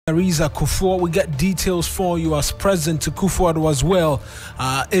Theresa Kufuor. We get details for you as President Kufuor as well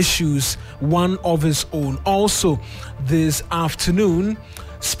issues one of his own. Also, this afternoon,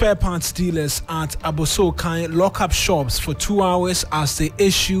 spare parts dealers at Abosokai lock up shops for 2 hours as they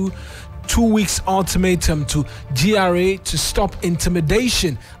issue 2 weeks ultimatum to GRA to stop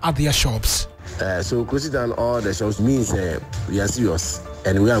intimidation at their shops. So closing down all the shops means we are serious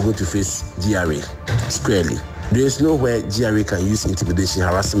and we are going to face GRA squarely. There is nowhere GRA can use intimidation,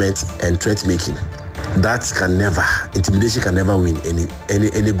 harassment, and threat making. Intimidation can never win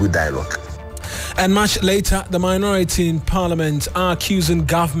any good dialogue. And much later, the minority in parliament are accusing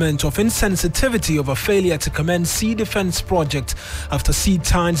government of insensitivity over failure to commence sea defense project after sea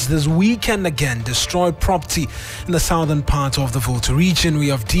tides this weekend again destroyed property in the southern part of the Volta region. We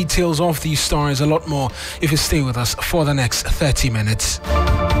have details of these stories, a lot more, if you stay with us for the next 30 minutes.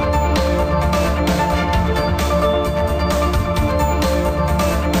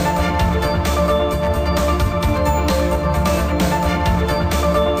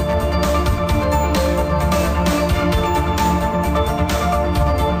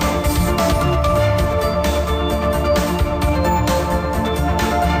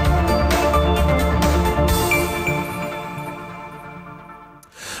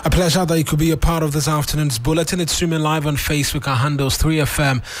 A pleasure that you could be a part of this afternoon's bulletin. It's streaming live on Facebook. Our handles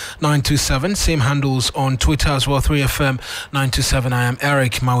 3FM927. Same handles on Twitter as well, 3FM927. I am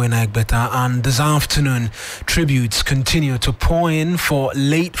Eric Mawuena Egbeta. And this afternoon, tributes continue to pour in for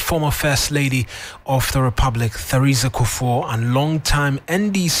late former First Lady of the Republic, Theresa Kufuor, and long-time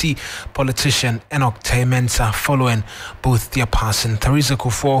NDC politician Egbeta Mensah following both their passing. Theresa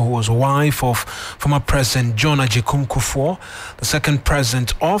Kufuor, who was wife of former President John Agyekum Kufuor, the second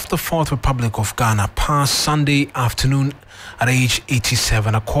president of the Fourth Republic of Ghana, passed Sunday afternoon at age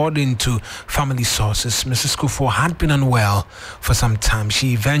 87. According to family sources, Mrs. Kufuor had been unwell for some time.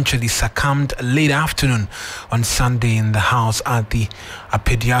 She eventually succumbed late afternoon on Sunday in the house at the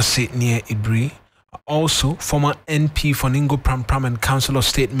Apediase near Ibri. Also, former NP for Ningo Pram and Council of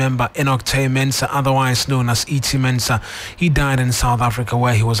State member Egbeta Mensah, otherwise known as E.T. Mensah, he died in South Africa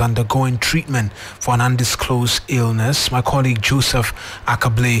where he was undergoing treatment for an undisclosed illness. My colleague Joseph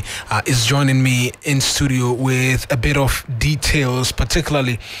Akable is joining me in studio with a bit of details,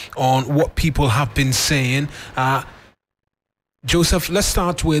 particularly on what people have been saying. Joseph, let's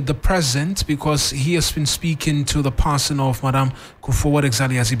start with the president because he has been speaking to the passing of Madame Kufuor. What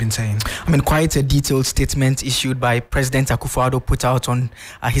exactly has he been saying? Quite a detailed statement issued by President Akufo-Addo put out on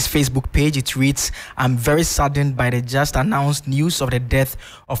his Facebook page. It reads, "I'm very saddened by the just announced news of the death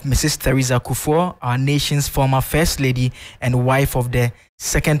of Mrs. Theresa Kufuor, our nation's former First Lady and wife of the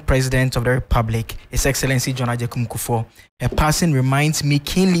second President of the Republic, His Excellency John Agyekum Kufuor. Her passing reminds me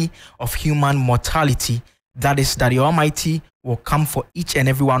keenly of human mortality. That is, that the Almighty will come for each and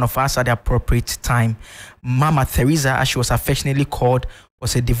every one of us at the appropriate time. Mama Theresa, as she was affectionately called,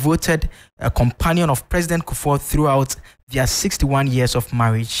 was a devoted companion of President Kufuor throughout their 61 years of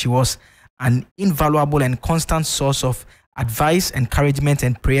marriage. She was an invaluable and constant source of advice, encouragement,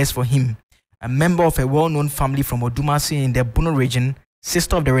 and prayers for him. A member of a well-known family from Odumasi in the Bono region,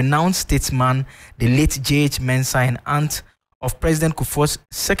 sister of the renowned statesman, the late J.H. Mensah, and aunt of President Kufuor's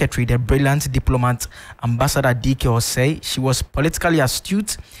secretary, the brilliant diplomat Ambassador D.K. Osei. She was politically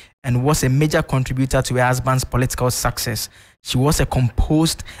astute and was a major contributor to her husband's political success. She was a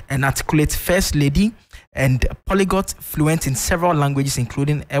composed and articulate First Lady and polyglot, fluent in several languages,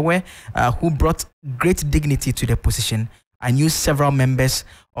 including Ewe, who brought great dignity to the position. I knew several members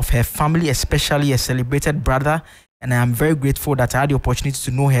of her family, especially a celebrated brother, and I am very grateful that I had the opportunity to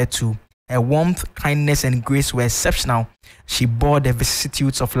know her too. Her warmth, kindness, and grace were exceptional. She bore the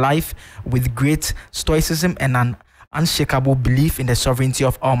vicissitudes of life with great stoicism and an unshakable belief in the sovereignty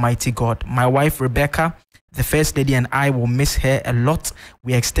of Almighty God. My wife, Rebecca, the First Lady, and I will miss her a lot.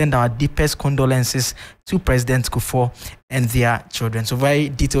 We extend our deepest condolences to President Kufuor and their children." So very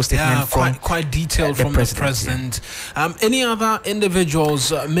detailed statement from quite detailed from the president. Yeah. Any other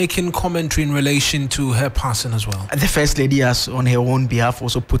individuals making commentary in relation to her passing as well? The First Lady has, on her own behalf,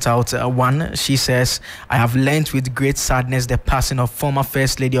 also put out one. She says, "I have learned with great sadness the passing of former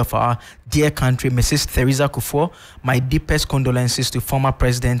First Lady of our dear country, Mrs. Theresa Kufuor. My deepest condolences to former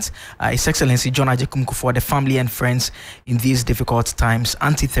President, His Excellency John Agyekum Kufuor, the family and friends in these difficult times.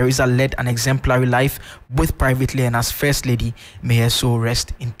 Auntie Theresa led an exemplary life, both privately and as First Lady. May her soul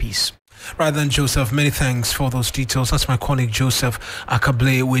rest in peace." Right then, Joseph, many thanks for those details. That's my colleague Joseph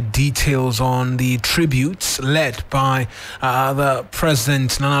Akable with details on the tributes led by the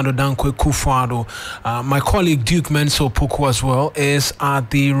President Nana Addo Dankwa Akufo-Addo. My colleague Duke Menso Poku as well is at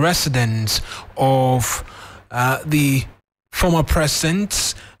the residence of the former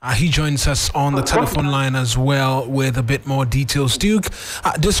president, He joins us on the telephone line as well with a bit more details. Duke,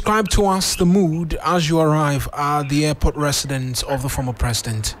 describe to us the mood as you arrive at the airport residence of the former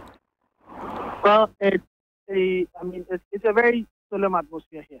president. Well, it's a very solemn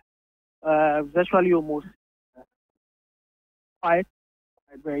atmosphere here. Virtually almost quiet,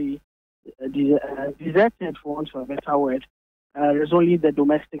 very deserted, for want of a better word. There's only the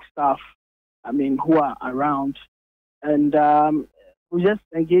domestic staff, who are around, and we just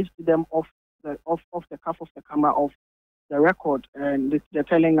engaged them off the cuff of the camera, off the record, and they're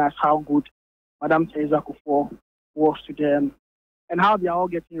telling us how good Madam Theresa Kufuor was to them, and how they are all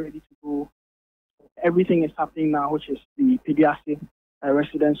getting ready to go. Everything is happening now, which is the Pediasi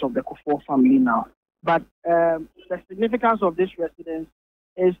residence of the Kufuor family now. But the significance of this residence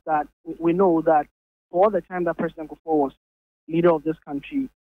is that we know that for all the time that President Kufuor was leader of this country,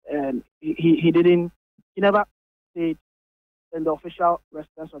 and he never stayed in the official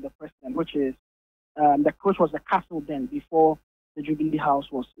residence of the president, which was the castle then before the Jubilee House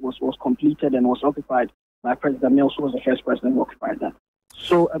was completed and was occupied by President Mills, who was the first president who occupied that.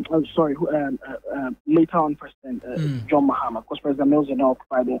 So later on, President John Mahama, because President Mills did not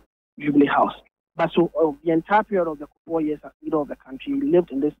occupy the Jubilee House. But so the entire period of the 4 years as leader of the country, he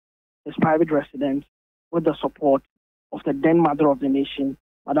lived in this private residence with the support of the then mother of the nation,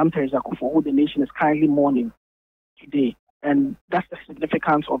 Madam Theresa Kufuor, who the nation is currently mourning today. And that's the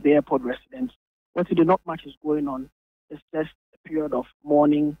significance of the airport residence. But today, not much is going on. It's just a period of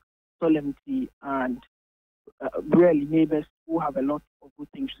mourning, solemnity, and really neighbors who have a lot of good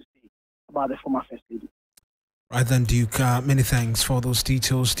things to say about the former First Lady. Right then, Duke, many thanks for those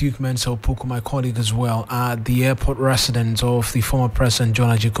details. Duke Mensah Opoku, my colleague as well, at the airport residence of the former President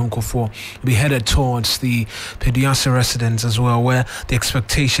John Agyekum Kufuor, will be headed towards the Pediasi residence as well, where the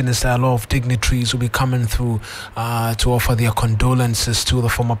expectation is that a lot of dignitaries will be coming through to offer their condolences to the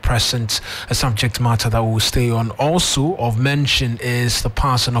former president, a subject matter that will stay on. Also of mention is the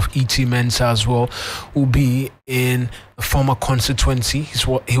passing of E.T. Mensah as well, who will be in the former constituency.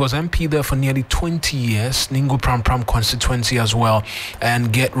 He was MP there for nearly 20 years, Ningo Pram Pram constituency as well,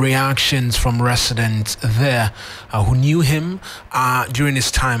 and get reactions from residents there who knew him during his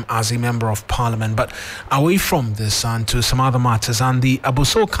time as a member of parliament. But away from this and to some other matters, and the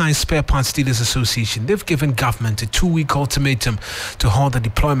Abosokai Spare Parts Dealers Association, they've given government a 2-week ultimatum to halt the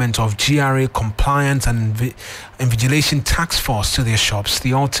deployment of GRA compliance and invigilation task force to their shops.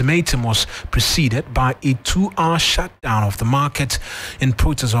 The ultimatum was preceded by a 2-hour shutdown of the market in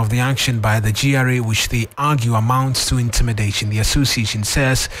protest of the action by the GRA, which they argue amounts to intimidation. The association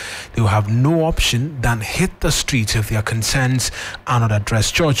says they will have no option than hit the streets if their concerns are not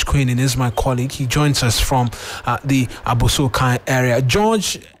addressed. George Queenan is my colleague. He joins us from the Abosokai area.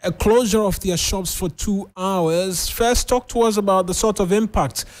 George, a closure of their shops for 2 hours. First, talk to us about the sort of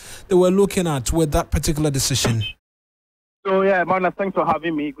impact they were looking at with that particular decision. So Mawuena, thanks for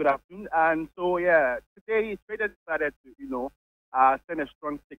having me. Good afternoon. And so today traders decided to send a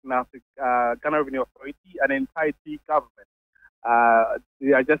strong signal to Ghana Revenue Authority and the entire government.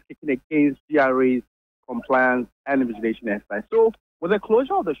 They are just kicking against GRA's compliance and invigilation exercise. So with the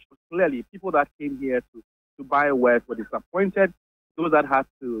closure of the shops, clearly people that came here to buy wares were disappointed. Those that had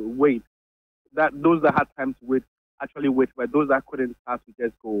to wait, those that had time to wait actually wait, but those that couldn't have to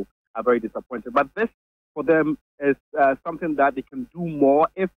just go are very disappointed. But this for them is something that they can do more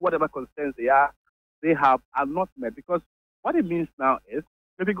if whatever concerns they have are not met. Because what it means now is,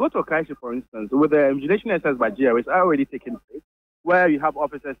 if you go to Okaishi, for instance, with the invigilation exercise by GRA, it's already taken place, where you have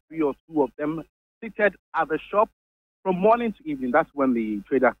officers, 3 or 2 of them, seated at the shop from morning to evening. That's when the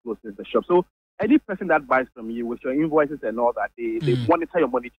trader closes the shop. So any person that buys from you with your invoices and all that, they monitor your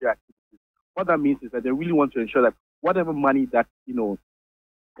monetary activities. What that means is that they really want to ensure that whatever money that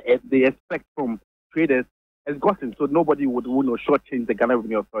they expect from traders has gotten, so nobody would shortchange the Ghana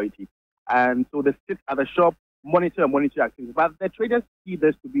Revenue Authority. And so they sit at the shop, monitor activities. But the traders see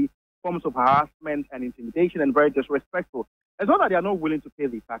this to be forms of harassment and intimidation and very disrespectful. It's not that they are not willing to pay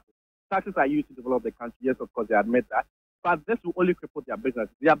the taxes. Taxes are used to develop the country. Yes, of course, they admit that. But this will only cripple their business.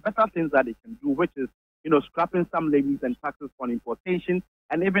 There are better things that they can do, which is, scrapping some levies and taxes on importation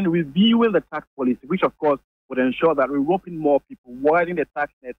and even reviewing the tax policy, which, of course, would ensure that we're roping more people, widening the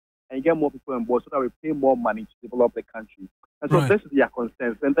tax net, and get more people on board so that we pay more money to develop the country. And so this is their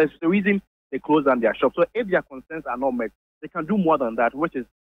concerns. And that's the reason they close down their shop. So if their concerns are not met, they can do more than that, which is,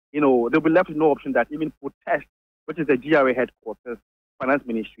 they'll be left with no option that even protest, which is the GRA headquarters, Finance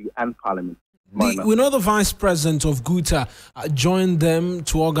Ministry, and Parliament. We know the Vice President of GUTA joined them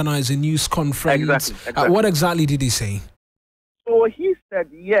to organize a news conference. Exactly. What exactly did he say? So he said,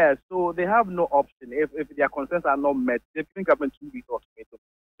 yes, so they have no option. If their concerns are not met, they've given government 2 weeks ultimatum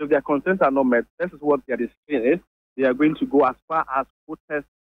So if their concerns are not met, this is what their decision is. They are going to go as far as protest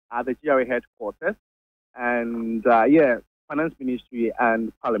at the GRA headquarters and, Finance Ministry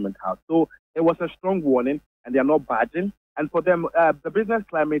and Parliament House. So it was a strong warning, and they are not budging. And for them, the business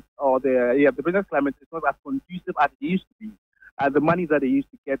climate the business climate is not as conducive as it used to be. The money that they used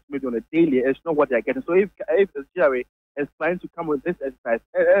to get maybe on a daily is not what they are getting. So if the GRA is trying to come with this exercise,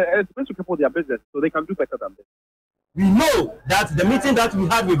 it's going to cripple their business, so they can do better than this. We know that the meeting that we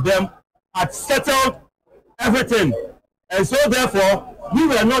had with them had settled everything, and so therefore we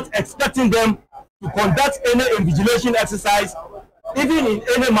were not expecting them to conduct any invigilation exercise, even in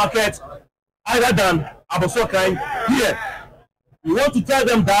any market, other than Abosokai here. We want to tell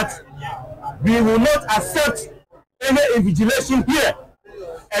them that we will not accept any invigilation here,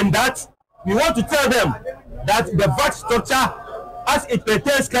 and that we want to tell them that the VAT structure as it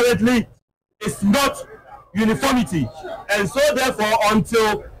pertains currently is not uniformity, and so therefore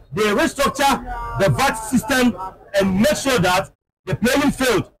until they restructure the VAT system and make sure that the playing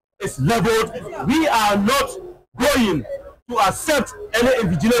field is leveled, we are not going to accept any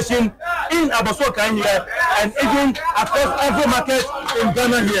invigilation in Abosokai here and even across every market in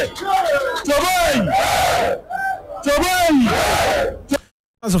Ghana here.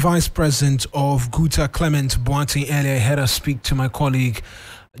 As a Vice President of Guta, Clement Boateng, earlier, I had to speak to my colleague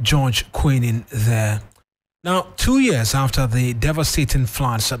George Queenin there. Now, 2 years after the devastating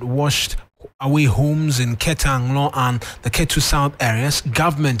floods that washed away homes in Ketanglo and the Ketu South areas,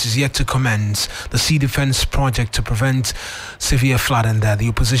 government is yet to commence the Sea Defence project to prevent severe flooding there. The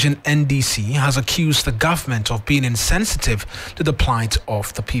opposition NDC has accused the government of being insensitive to the plight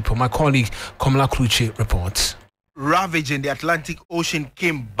of the people. My colleague Komla Kluche reports. Ravage in the Atlantic Ocean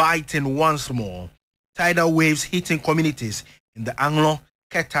came biting once more. Tidal waves hitting communities in the Anglo,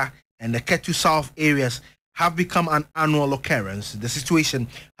 Keta, and the Ketu South areas have become an annual occurrence. The situation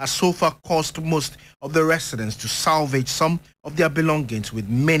has so far caused most of the residents to salvage some of their belongings, with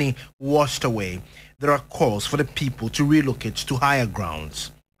many washed away. There are calls for the people to relocate to higher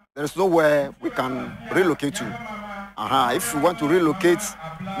grounds. There is nowhere we can relocate to. If we want to relocate,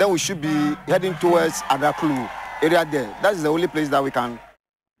 then we should be heading towards Adaklu area there. That is the only place that we can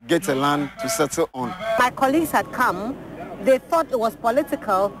get a land to settle on. My colleagues had come. They thought it was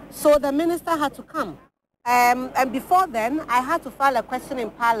political, so the minister had to come. And before then, I had to file a question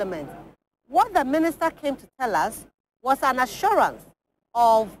in Parliament. What the minister came to tell us was an assurance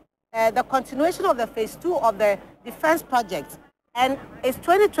of the continuation of the phase 2 of the defense project. And it's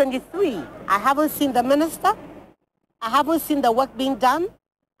 2023. I haven't seen the minister. I haven't seen the work being done.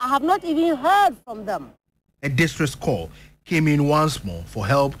 I have not even heard from them. A distress call came in once more for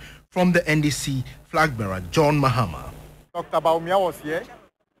help from the NDC flag bearer, John Mahama. Dr. Bawumia was here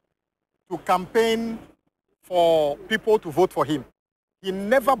to campaign for people to vote for him. He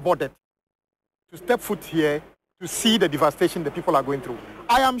never bothered to step foot here to see the devastation the people are going through.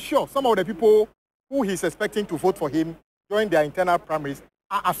 I am sure some of the people who he's expecting to vote for him during their internal primaries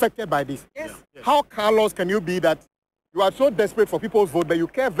are affected by this. Yes. How callous can you be that you are so desperate for people's vote that you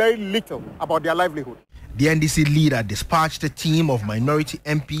care very little about their livelihood? The NDC leader dispatched a team of minority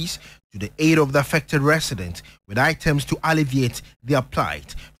MPs to the aid of the affected residents with items to alleviate their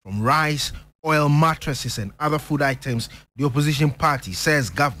plight. From rice, oil, mattresses and other food items, the opposition party says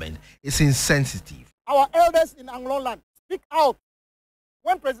government is insensitive. Our elders in Anglo-land, speak out.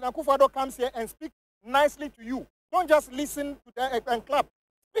 When President Akufo-Addo comes here and speak nicely to you, don't just listen to them and clap.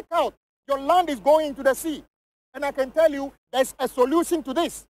 Speak out. Your land is going into the sea. And I can tell you there's a solution to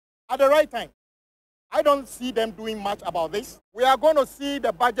this at the right time. I don't see them doing much about this. We are going to see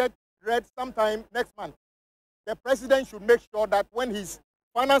the budget read sometime next month. The president should make sure that when his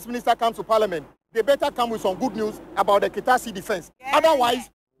finance minister comes to Parliament, they better come with some good news about the Kitasi defense. Yeah. Otherwise,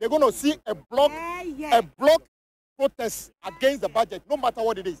 they're going to see a block protest against the budget, no matter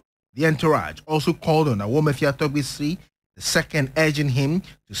what it is. The entourage also called on Awomefia Togbisi, the second, urging him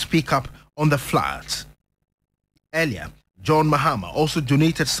to speak up on the floods. Earlier, John Mahama also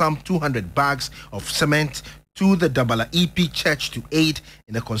donated some 200 bags of cement to the Dabala EP Church to aid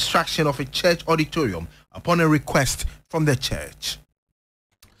in the construction of a church auditorium upon a request from the church.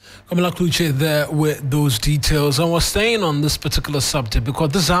 Kamala Kluche there with those details. And we're staying on this particular subject because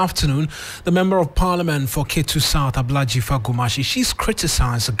this afternoon, the Member of Parliament for Ketu South, Ablaji Fagumashi, she's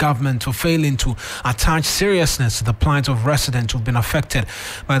criticized the government for failing to attach seriousness to the plight of residents who've been affected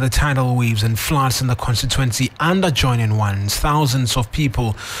by the tidal waves and floods in the constituency and adjoining ones. Thousands of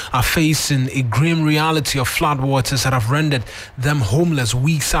people are facing a grim reality of floodwaters that have rendered them homeless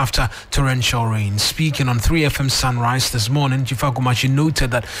weeks after torrential rain. Speaking on 3FM Sunrise this morning, Fagumashi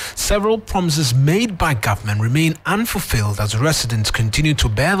noted that several promises made by government remain unfulfilled as residents continue to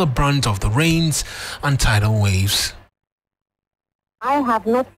bear the brunt of the rains and tidal waves. I have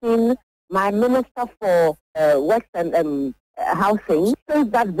not seen my Minister for Works and Housing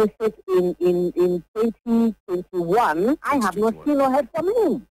since that visit in 2021. I have not seen or heard from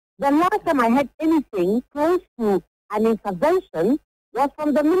him. The last time I heard anything close to an intervention was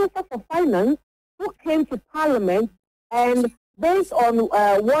from the Minister for Finance, who came to Parliament and based on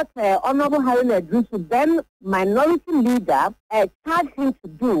what Honorable Harry Nedrusu, then minority leader, charged him to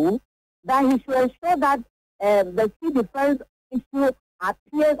do, that he should ensure that the sea defense issue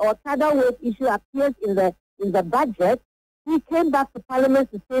appears or tidal wave issue appears in the budget. He came back to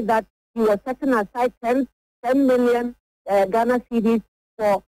Parliament to say that he was setting aside 10 million Ghana cedis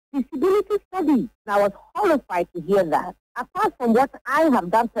for feasibility study. And I was horrified to hear that. Apart from what I have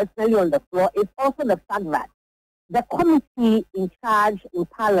done personally on the floor, is also the fact that the committee in charge in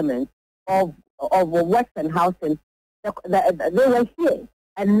Parliament of Works and Housing, they were here,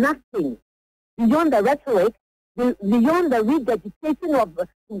 and nothing beyond the rhetoric, beyond the regurgitation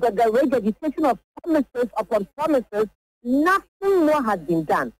of promises upon promises, nothing more has been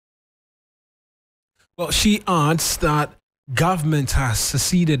done. Well, she adds that government has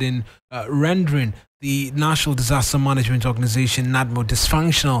succeeded in rendering the National Disaster Management Organization, NADMO,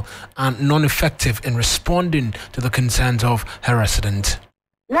 dysfunctional and non-effective in responding to the concerns of her residents.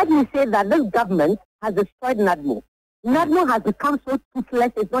 Let me say that this government has destroyed NADMO. NADMO has become so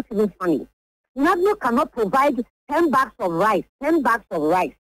toothless, it's not even funny. NADMO cannot provide 10 bags of rice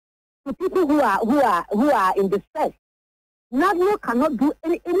to people who are in distress. NADMO cannot do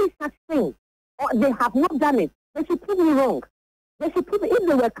any such thing, or they have not done it. They should prove me wrong. They should prove, if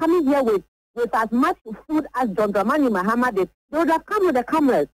they were coming here with as much food as John Dramani Mahama did, they would have come with the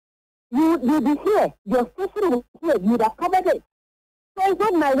cameras. You'd be here. Your station would be here. You would have covered it. So it's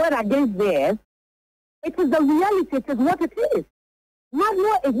not my word against theirs. It is the reality. It is what it is.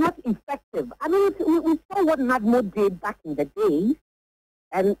 NADMO is not effective. I mean, we saw what NADMO did back in the days.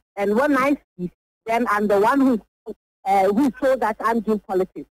 And when I speak, then I'm the one who told that I'm doing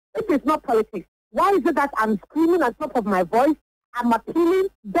politics. It is not politics. Why is it that I'm screaming at the top of my voice? I'm appealing,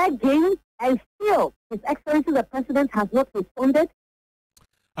 begging, and still His Excellency the President has not responded?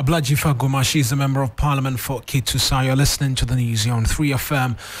 Ablaji Fagoma, she's a member of Parliament for Kitusa. You're listening to the news on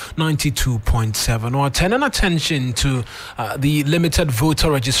 3FM 92.7. We're turning attention to the limited voter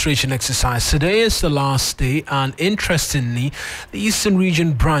registration exercise. Today is the last day, and interestingly, the Eastern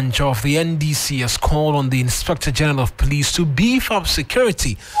Region branch of the NDC has called on the Inspector General of Police to beef up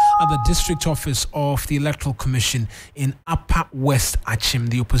security at the district office of the Electoral Commission in Upper West Achim.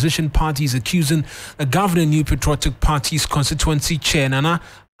 The opposition party is accusing the governing New Patriotic Party's constituency chair, Nana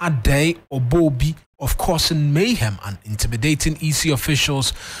Adai Obobi, of causing mayhem and intimidating EC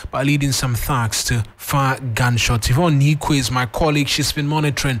officials by leading some thugs to fire gunshots. Yvonne Nikwe is my colleague. She's been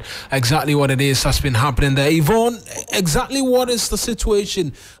monitoring exactly what it is that's been happening there. Yvonne, exactly what is the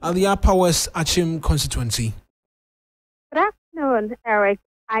situation at the Upper West Achim constituency? Good afternoon, Eric.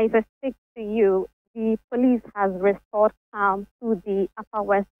 I speak to you. The police has restored calm to the Upper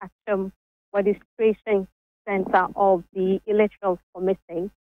West Achim registration center of the Electoral Commission.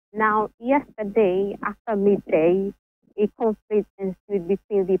 Now, yesterday, after midday, a conflict ensued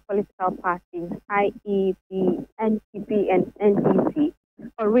between the political parties, i.e. the NPP and NDC,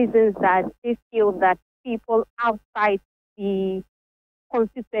 for reasons that they feel that people outside the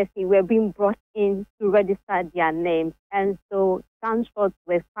constituency were being brought in to register their names. And so gunshots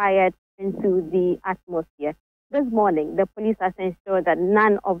were fired into the atmosphere. This morning, the police has ensured that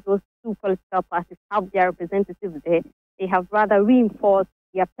none of those two political parties have their representatives there. They have rather reinforced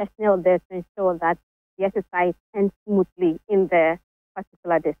their personnel there to ensure that the exercise ends smoothly in the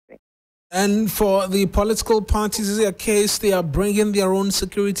particular district. And for the political parties, is it a case they are bringing their own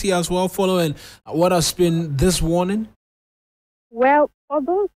security as well, following what has been this warning? Well, for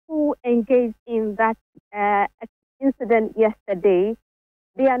those who engaged in that incident yesterday,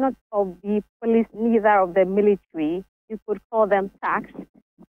 they are not of the police, neither of the military. You could call them thugs.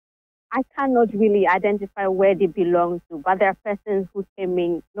 I cannot really identify where they belong to, but there are persons who came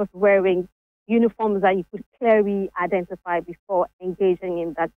in not wearing uniforms that you could clearly identify before engaging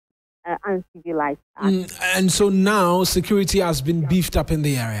in that uncivilized act. And so now security has been beefed up in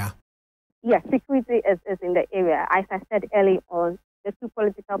the area? Yes, security is in the area. As I said earlier on, the two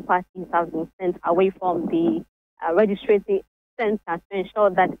political parties have been sent away from the registration center to ensure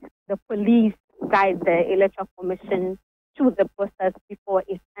that the police guide the Electoral Commission to the process before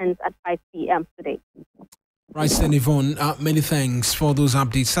it ends at 5 p.m. today. Right then, Yvonne, many thanks for those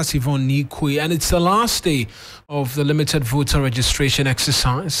updates. That's Yvonne Nikwe, and it's the last day of the limited voter registration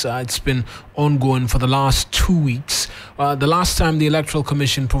exercise. It's been ongoing for the last 2 weeks. The last time the Electoral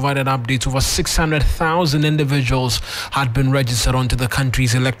Commission provided updates, over 600,000 individuals had been registered onto the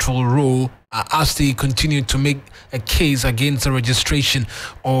country's electoral roll as they continued to make a case against the registration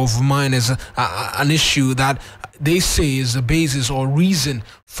of minors, an issue that they say is the basis or reason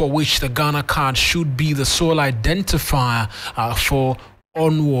for which the Ghana card should be the sole identifier for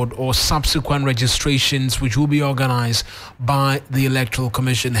onward or subsequent registrations, which will be organized by the Electoral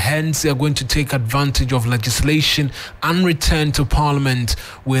Commission. Hence, they are going to take advantage of legislation and return to Parliament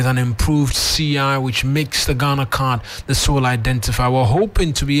with an improved CI, which makes the Ghana card the sole identifier. We're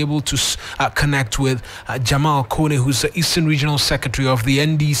hoping to be able to connect with Jamal Kone, who's the Eastern Regional Secretary of the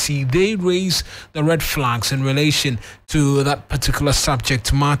NDC. They raise the red flags in relation to that particular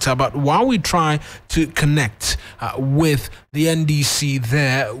subject matter. But while we try to connect with the NDC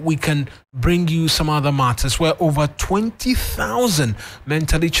there, we can bring you some other matters where over 20,000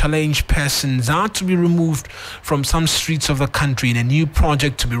 mentally challenged persons are to be removed from some streets of the country in a new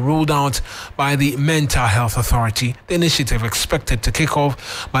project to be rolled out by the Mental Health Authority. The initiative expected to kick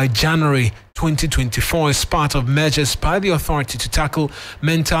off by January 2024 is part of measures by the authority to tackle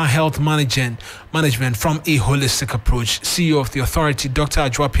mental health management from a holistic approach. CEO of the authority, Dr.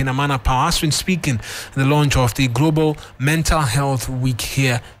 Ajwapina Manapao, has been speaking at the launch of the Global Mental Health Week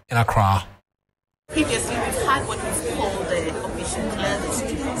here in Accra. Previously, we've had what we've called the Operation Clear the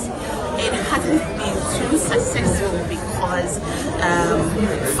Streets. It hasn't been too successful because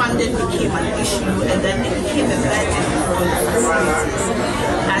funding became an issue and then it became a burden for the facilities.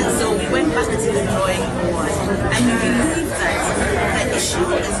 And so we went back to the drawing board and we believe that the issue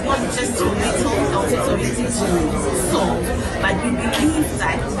is not just a mental health authority to solve, but we believe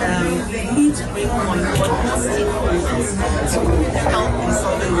that we need to bring on board more stakeholders to help in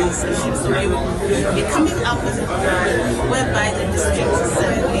solving these issues. So we're coming up with a plan whereby the district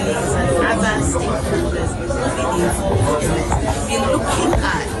assemblies and other stakeholders will be involved in it. We're looking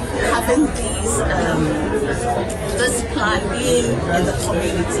at having this plan being in the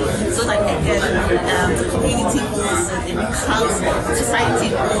community so that again the community owns it, it becomes society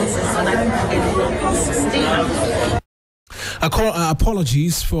owns it so that it will be sustainable.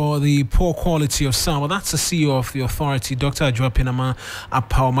 Apologies for the poor quality of sound. Well, that's the CEO of the authority, Dr. Ajwapina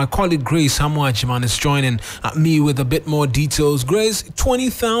Manapao. My colleague Grace Hamwajiman is joining me with a bit more details. Grace,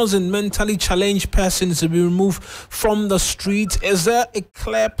 20,000 mentally challenged persons to be removed from the street. Is there a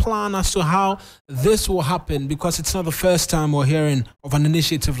clear plan as to how this will happen? Because it's not the first time we're hearing of an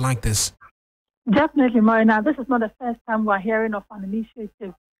initiative like this. Definitely, Mawuena. This is not the first time we're hearing of an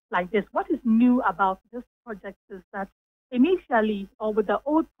initiative like this. What is new about this project is that initially, or with the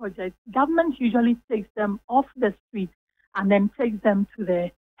old project, government usually takes them off the street and then takes them to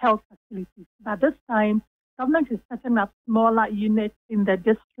the health facilities. But this time, government is setting up smaller units in the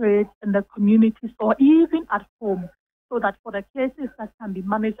district, in the communities, or even at home, so that for the cases that can be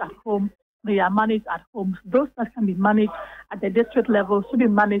managed at home, they are managed at home. Those that can be managed at the district level should be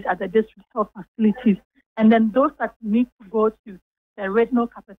managed at the district health facilities. And then those that need to go to the regional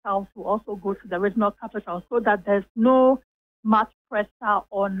capitals will also go to the regional capitals so that there's no much pressure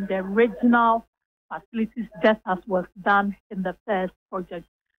on the regional facilities just as was done in the first project.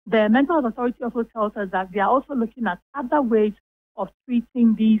 The Mental Health Authority also tells us that they are also looking at other ways of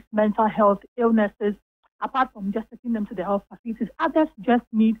treating these mental health illnesses apart from just taking them to the health facilities. Others just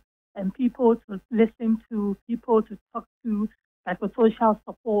need people to listen to, people to talk to, psychosocial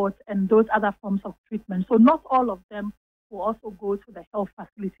support and those other forms of treatment. So not all of them will also go to the health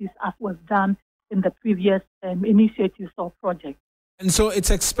facilities as was done in the previous initiatives or projects. And so it's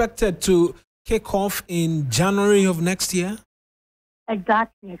expected to kick off in January of next year?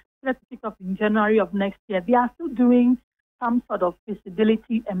 Exactly. Expected to kick off in January of next year. They are still doing some sort of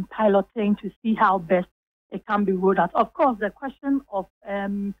feasibility and piloting to see how best it can be rolled out. Of course, the question of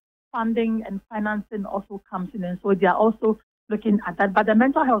funding and financing also comes in, and so they are also looking at that. But the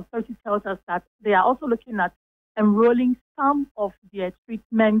Mental Health Authority tells us that they are also looking at enrolling some of their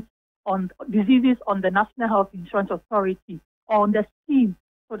treatments on diseases on the National Health Insurance Authority or on the scheme,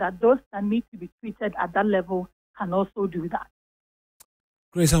 so that those that need to be treated at that level can also do that.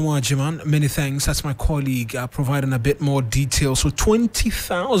 Grace Hamwajiman, many thanks. That's my colleague providing a bit more detail. So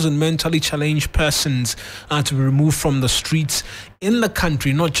 20,000 mentally challenged persons are to be removed from the streets in the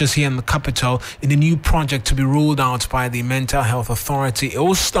country, not just here in the capital, in a new project to be rolled out by the Mental Health Authority. It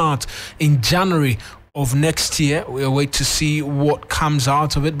will start in January of next year. We'll wait to see what comes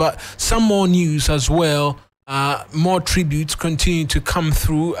out of it. But some more news as well more tributes continue to come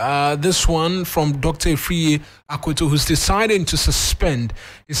through. This one from Dr. Efriye Akoto, who's deciding to suspend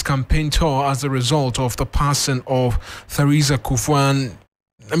his campaign tour as a result of the passing of Theresa Kufuor.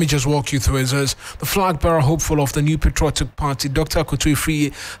 Let me just walk you through it. As the flag bearer hopeful of the New Patriotic Party, Dr. Akoto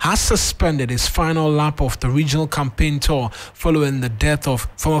Efriye, has suspended his final lap of the regional campaign tour following the death of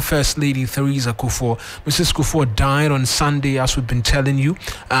former First Lady Theresa Kufuor. Mrs. Kufuor died on Sunday, as we've been telling you,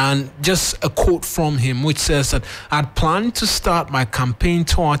 and just a quote from him which says that I'd planned to start my campaign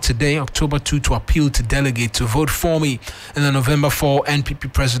tour today, October 2, to appeal to delegates to vote for me in the November 4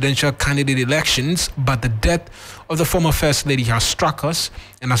 NPP presidential candidate elections, but the death of the former First Lady has struck us,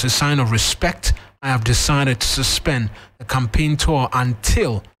 and as a sign of respect, I have decided to suspend the campaign tour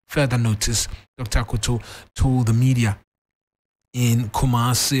until further notice, Dr. Akoto told the media in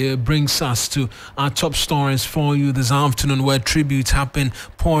Kumasi. Brings us to our top stories for you this afternoon, where tributes have been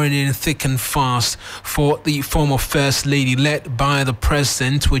pouring in thick and fast for the former First Lady, led by the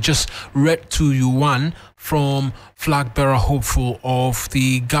President. We just read to you one from flag bearer hopeful of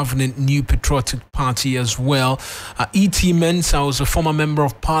the governing New Patriotic Party as well. E.T. Mensah was a former member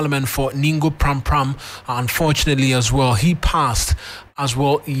of parliament for Ningo Pram. Unfortunately as well, he passed as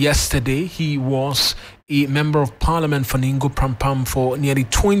well yesterday. He was a member of parliament for Ningo Pram for nearly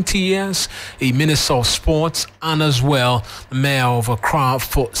 20 years, a minister of sports, and as well the mayor of Accra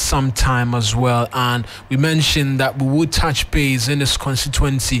for some time as well. And we mentioned that we would touch base in this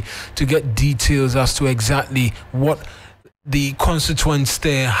constituency to get details as to exactly what the constituents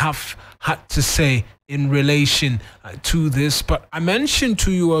there have had to say in relation to this. But I mentioned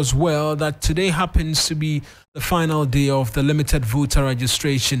to you as well that today happens to be the final day of the limited voter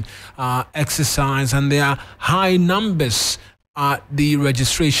registration exercise, and there are high numbers at the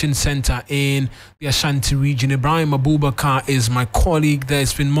registration center in the Ashanti region. Ibrahim Abubakar is my colleague there.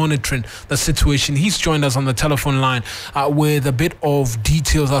 Has been monitoring the situation. He's joined us on the telephone line with a bit of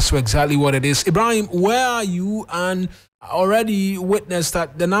details as to exactly what it is. Ibrahim, where are you? And already witnessed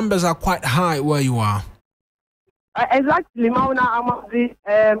that the numbers are quite high where you are. Exactly, Mawuena. I'm at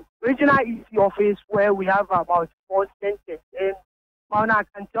the regional EC office where we have about 4 centers. And Mawuena, I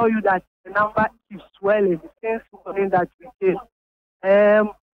can tell you that the number keeps swelling since morning that we came.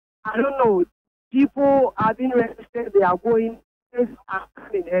 I don't know. People are being registered. They are going. Things are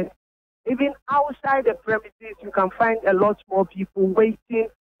coming. And even outside the premises, you can find a lot more people waiting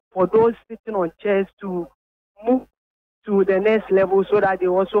for those sitting on chairs to move to the next level so that they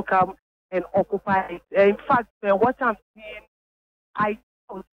also come and occupy it. In fact, what I'm seeing, I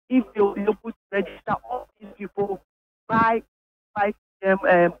doubt if they will be able to register all these people by 5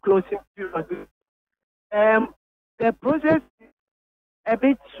 p.m. Closing period. The process is a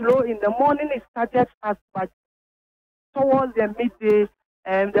bit slow. In the morning, it started fast, but towards the midday,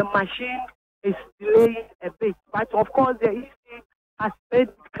 the machine is delaying a bit. But of course, the EC has made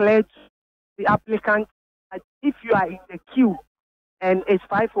it clear to the applicant that if you are in the queue and it's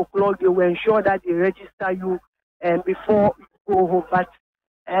 5 o'clock, they will ensure that they register you before you go home. But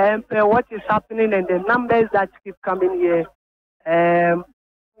what is happening and the numbers that keep coming here,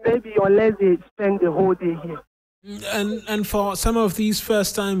 maybe unless they spend the whole day here. And for some of these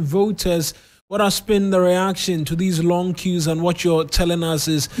first-time voters, what has been the reaction to these long queues, and what you're telling us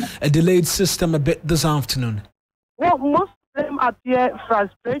is a delayed system a bit this afternoon? Well, most of them appear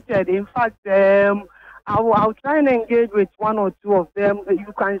frustrated. In fact, I'll try and engage with 1 or 2 of them.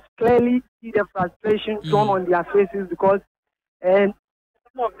 You can clearly see the frustration shown on their faces, because some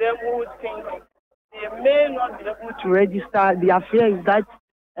of them who think they may not be able to register. Their fear is that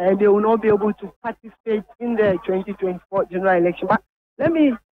they will not be able to participate in the 2024 general election. But let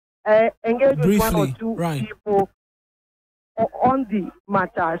me engage with briefly, 1 or 2 people on the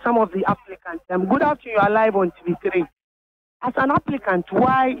matter, some of the applicants. Good afternoon, you are live on TV3. As an applicant,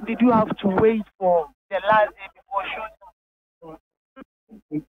 why did you have to wait for the last day before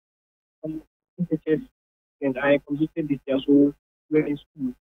shooting? And I completed this year, so we're in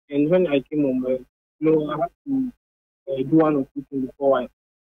school. And when I came home, I had to do 1 or 2 things before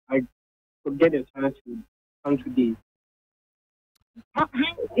I could get a chance to come today.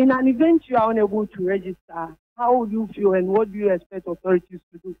 In an event you are unable to register, how would you feel and what do you expect authorities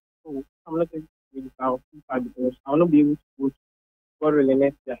to do? So I'm not able to register because I will not be able to go to God really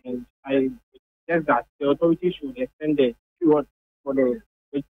next year. And I guess that the authorities should extend the period for the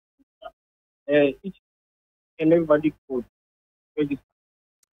register. Each and everybody could register.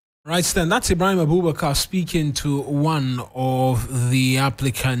 Right then, that's Ibrahim Abubakar speaking to one of the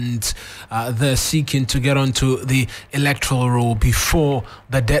applicants. They're seeking to get onto the electoral roll before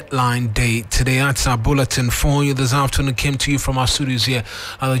the deadline date today. That's our bulletin for you this afternoon. Came to you from our studios here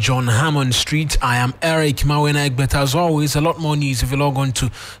at the John Hammond Street. I am Eric Mawuena Egbeta. As always, a lot more news if you log on to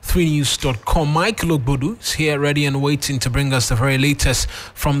 3news.com. Michael Ogbodu is here ready and waiting to bring us the very latest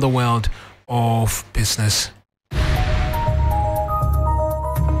from the world of business.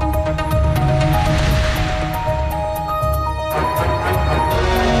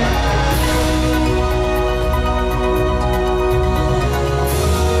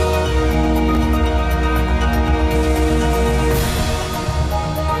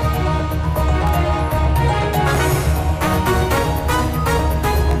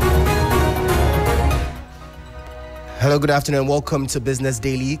 Hello, good afternoon. Welcome to Business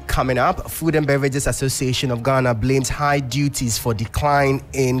Daily. Coming up, Food and Beverages Association of Ghana blames high duties for decline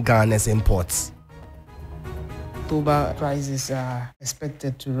in Ghana's imports. October prices are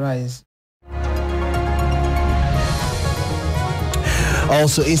expected to rise.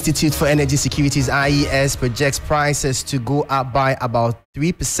 Also, Institute for Energy Security's IES projects prices to go up by about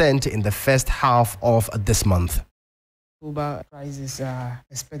 3% in the first half of this month. October prices are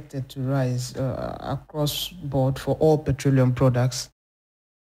expected to rise across board for all petroleum products.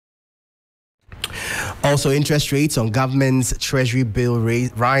 Also, interest rates on government's treasury bill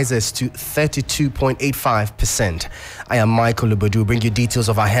rises to 32.85%. I am Michael Ogbodu. Bring you details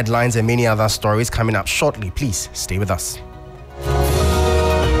of our headlines and many other stories coming up shortly. Please stay with us.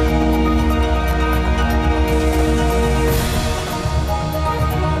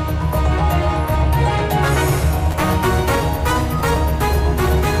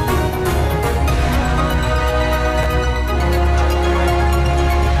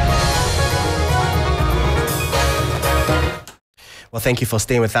 Well, thank you for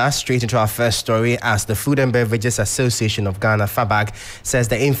staying with us. Straight into our first story, as the Food and Beverages Association of Ghana, FABAG, says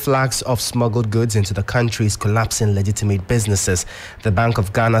the influx of smuggled goods into the country is collapsing legitimate businesses. The Bank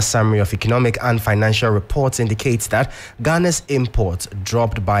of Ghana's Summary of Economic and Financial Reports indicates that Ghana's imports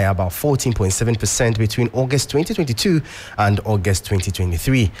dropped by about 14.7% between August 2022 and August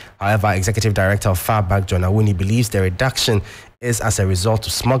 2023. However, Executive Director of FABAG, John Awuni, believes the reduction is as a result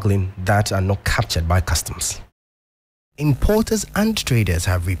of smuggling that are not captured by customs. Importers and traders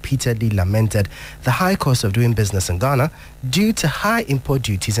have repeatedly lamented the high cost of doing business in Ghana due to high import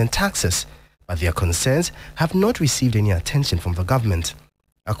duties and taxes, but their concerns have not received any attention from the government.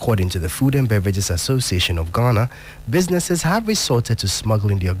 According to the Food and Beverages Association of Ghana, businesses have resorted to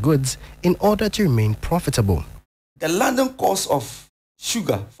smuggling their goods in order to remain profitable. The London cost of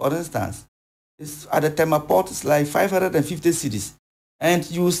sugar, for instance, is at the Tema port is like 550 cedis, and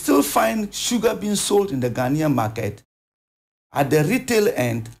you will still find sugar being sold in the Ghanaian market at the retail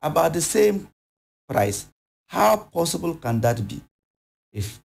end about the same price. How possible can that be?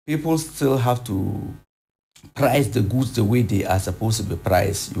 If people still have to price the goods the way they are supposed to be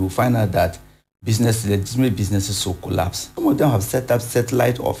priced, you will find out that legitimate businesses will collapse. Some of them have set up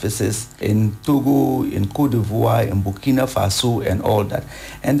satellite offices in Togo, in Cote d'Ivoire, in Burkina Faso and all that.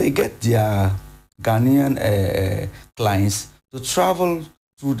 And they get their Ghanaian clients to travel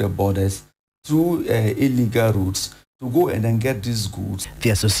through the borders, through illegal routes, to go and then get these goods. The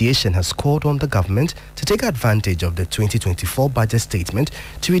association has called on the government to take advantage of the 2024 budget statement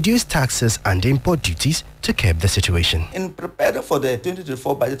to reduce taxes and import duties to curb the situation. In preparing for the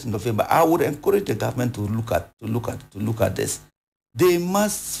 2024 budget in November, I would encourage the government to look at this. They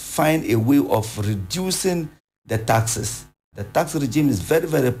must find a way of reducing the taxes. The tax regime is very,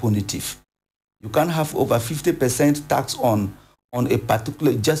 very punitive. You can't have over 50% tax on a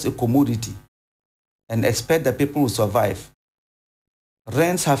particular, just a commodity, and expect that people will survive.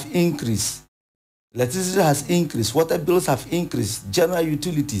 Rents have increased. Electricity has increased. Water bills have increased. General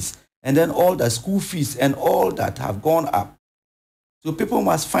utilities. And then all the school fees and all that have gone up. So people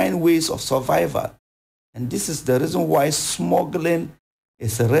must find ways of survival. And this is the reason why smuggling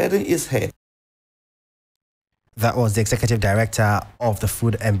is rearing its head. That was the Executive Director of the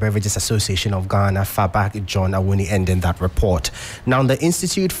Food and Beverages Association of Ghana, FABAG, John Awuni, ending that report. Now, the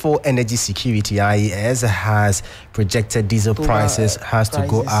Institute for Energy Security, IES, has projected diesel prices to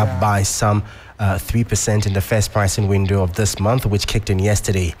go up by some 3% in the first pricing window of this month, which kicked in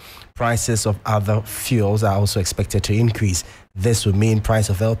yesterday. Prices of other fuels are also expected to increase. This will mean price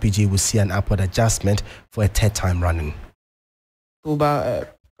of LPG will see an upward adjustment for a third time running.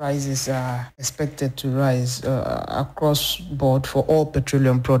 Prices are expected to rise across board for all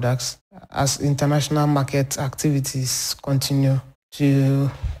petroleum products as international market activities continue to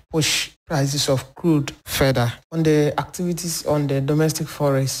push prices of crude further. On the activities on the domestic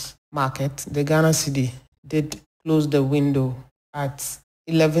forex, market, the Ghana cedi did close the window at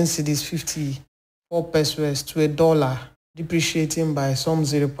 11 cedis 54 pesos to $1, depreciating by some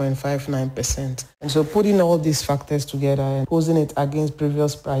 0.59%. And so putting all these factors together and posing it against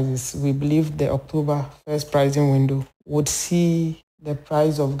previous prices, we believe the October 1st pricing window would see the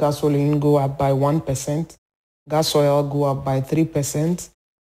price of gasoline go up by 1%, gas oil go up by 3%,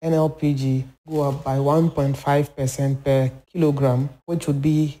 and LPG go up by 1.5% per kilogram, which would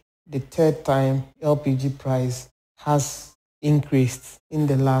be the third time LPG price has increased in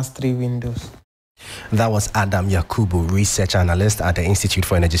the last 3 windows. That was Adam Yakubu, research analyst at the Institute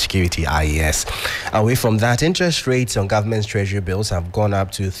for Energy Security, IES. Away from that, interest rates on government's treasury bills have gone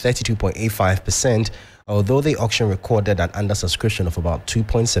up to 32.85%, although the auction recorded an undersubscription of about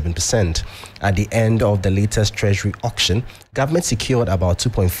 2.7%. At the end of the latest treasury auction, government secured about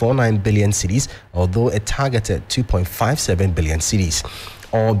 2.49 billion cedis, although it targeted 2.57 billion cedis.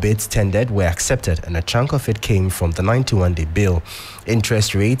 All bids tendered were accepted, and a chunk of it came from the 91-day bill.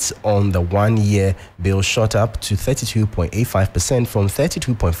 Interest rates on the 1-year bill shot up to 32.85% from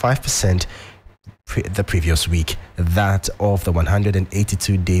 32.5% the previous week. That of the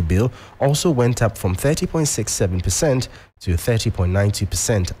 182-day bill also went up from 30.67% to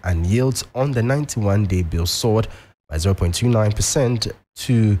 30.92%, and yields on the 91-day bill soared by 0.29%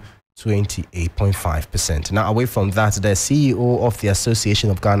 to 28.5%. Now, away from that, the CEO of the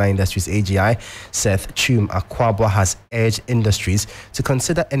Association of Ghana Industries, AGI, Seth Chum Akwabwa, has urged industries to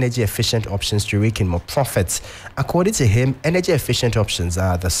consider energy-efficient options to rake in more profits. According to him, energy-efficient options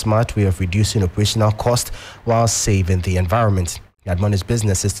are the smart way of reducing operational cost while saving the environment. He admonished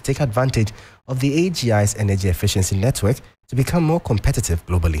businesses to take advantage of the AGI's energy efficiency network to become more competitive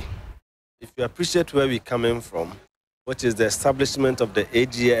globally. If you appreciate where we're coming from, which is the establishment of the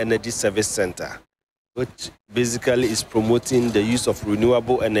AGI Energy Service Center, which basically is promoting the use of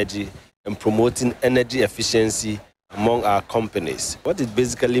renewable energy and promoting energy efficiency among our companies. What it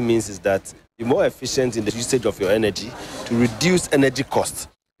basically means is that be more efficient in the usage of your energy to reduce energy costs.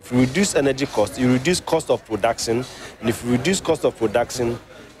 If you reduce energy costs, you reduce cost of production, and if you reduce cost of production,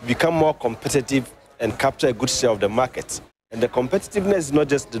 you become more competitive and capture a good share of the market. And the competitiveness is not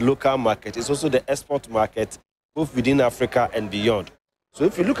just the local market, it's also the export market, both within Africa and beyond. So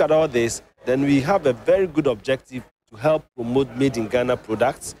if you look at all this, then we have a very good objective to help promote made in Ghana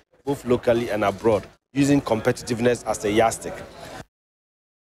products, both locally and abroad, using competitiveness as a yardstick.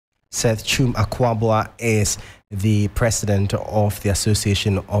 Seth Chum Akwabwa is the president of the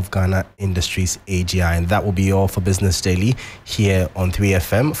Association of Ghana Industries, AGI. And that will be all for Business Daily here on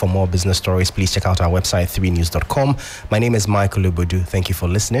 3FM. For more business stories, please check out our website, 3news.com. My name is Michael Ubodu. Thank you for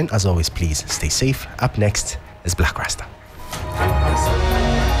listening. As always, please stay safe. Up next is Black Rasta.